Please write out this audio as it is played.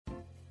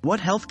What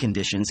health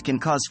conditions can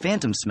cause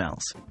phantom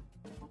smells?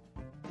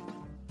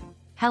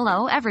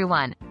 Hello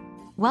everyone.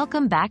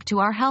 Welcome back to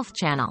our health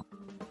channel.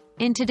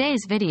 In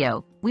today's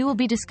video, we will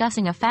be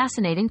discussing a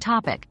fascinating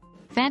topic,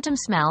 phantom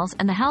smells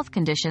and the health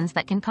conditions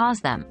that can cause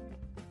them.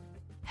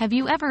 Have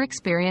you ever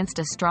experienced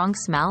a strong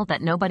smell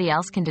that nobody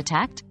else can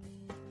detect?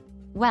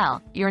 Well,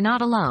 you're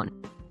not alone.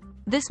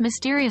 This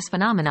mysterious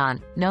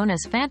phenomenon, known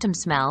as phantom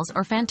smells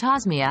or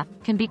phantasmia,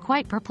 can be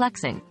quite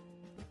perplexing.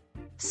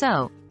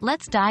 So,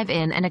 let's dive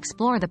in and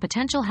explore the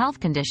potential health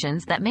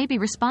conditions that may be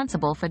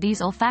responsible for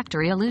these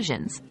olfactory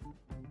illusions.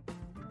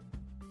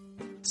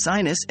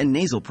 Sinus and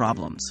nasal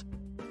problems.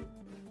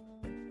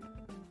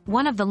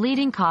 One of the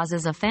leading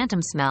causes of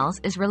phantom smells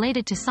is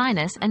related to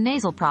sinus and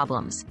nasal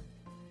problems.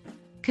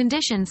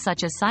 Conditions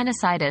such as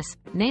sinusitis,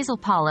 nasal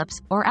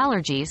polyps, or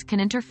allergies can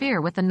interfere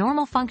with the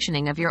normal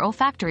functioning of your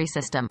olfactory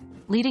system,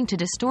 leading to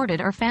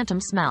distorted or phantom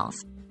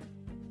smells.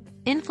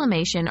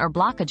 Inflammation or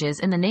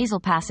blockages in the nasal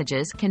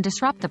passages can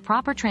disrupt the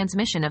proper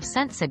transmission of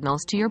scent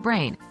signals to your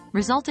brain,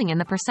 resulting in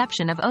the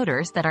perception of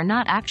odors that are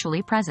not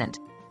actually present.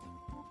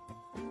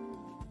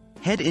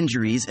 Head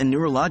injuries and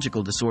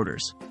neurological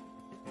disorders.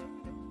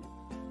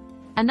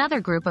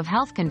 Another group of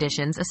health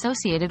conditions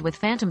associated with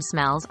phantom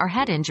smells are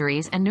head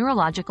injuries and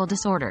neurological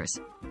disorders.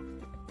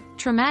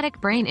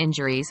 Traumatic brain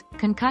injuries,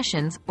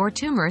 concussions, or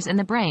tumors in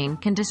the brain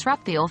can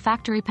disrupt the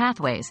olfactory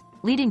pathways,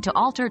 leading to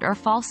altered or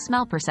false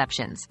smell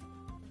perceptions.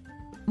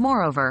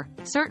 Moreover,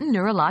 certain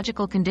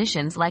neurological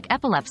conditions like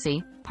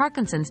epilepsy,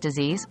 Parkinson's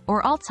disease,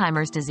 or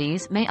Alzheimer's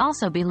disease may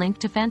also be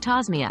linked to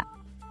phantasmia.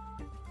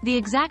 The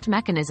exact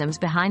mechanisms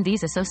behind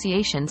these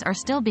associations are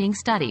still being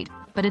studied,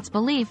 but it's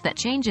believed that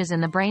changes in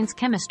the brain's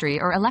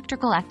chemistry or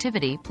electrical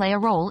activity play a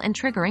role in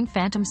triggering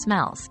phantom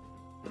smells.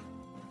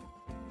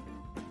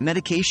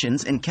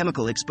 Medications and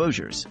chemical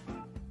exposures.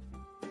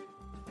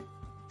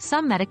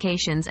 Some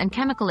medications and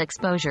chemical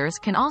exposures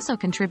can also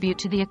contribute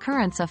to the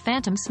occurrence of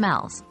phantom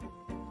smells.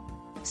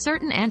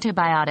 Certain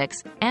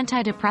antibiotics,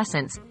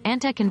 antidepressants,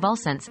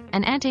 anticonvulsants,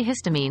 and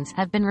antihistamines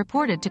have been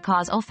reported to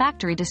cause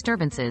olfactory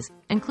disturbances,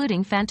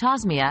 including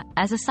phantasmia,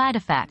 as a side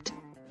effect.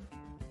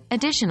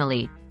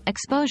 Additionally,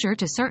 exposure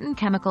to certain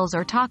chemicals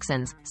or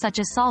toxins, such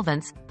as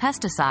solvents,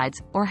 pesticides,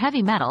 or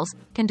heavy metals,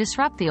 can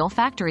disrupt the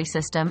olfactory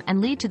system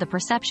and lead to the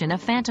perception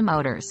of phantom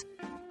odors.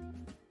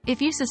 If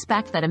you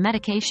suspect that a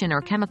medication or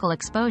chemical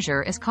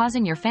exposure is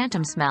causing your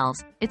phantom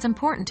smells, it's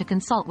important to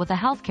consult with a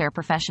healthcare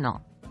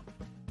professional.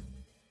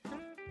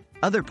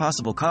 Other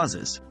possible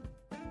causes.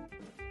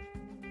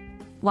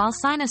 While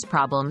sinus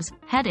problems,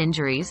 head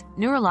injuries,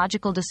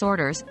 neurological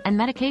disorders, and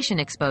medication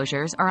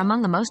exposures are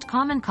among the most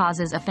common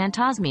causes of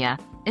phantasmia,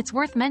 it's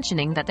worth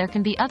mentioning that there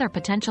can be other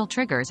potential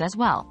triggers as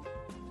well.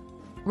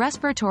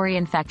 Respiratory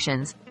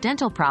infections,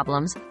 dental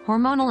problems,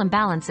 hormonal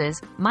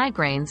imbalances,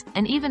 migraines,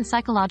 and even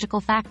psychological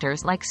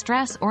factors like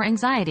stress or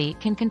anxiety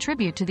can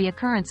contribute to the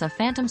occurrence of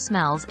phantom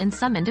smells in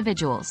some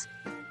individuals.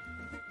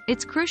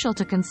 It's crucial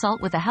to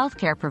consult with a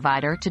healthcare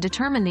provider to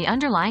determine the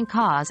underlying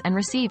cause and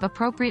receive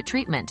appropriate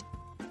treatment.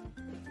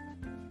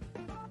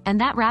 And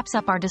that wraps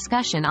up our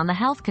discussion on the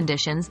health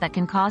conditions that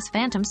can cause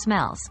phantom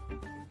smells.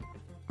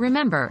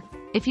 Remember,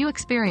 if you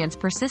experience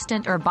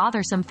persistent or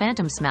bothersome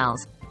phantom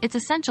smells, it's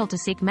essential to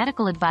seek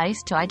medical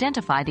advice to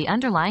identify the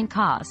underlying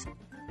cause.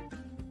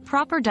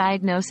 Proper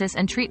diagnosis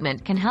and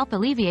treatment can help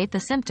alleviate the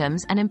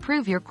symptoms and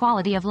improve your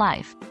quality of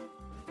life.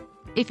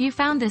 If you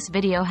found this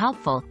video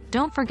helpful,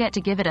 don't forget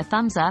to give it a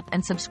thumbs up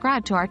and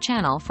subscribe to our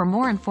channel for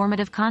more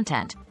informative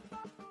content.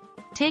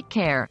 Take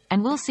care,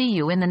 and we'll see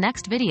you in the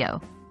next video.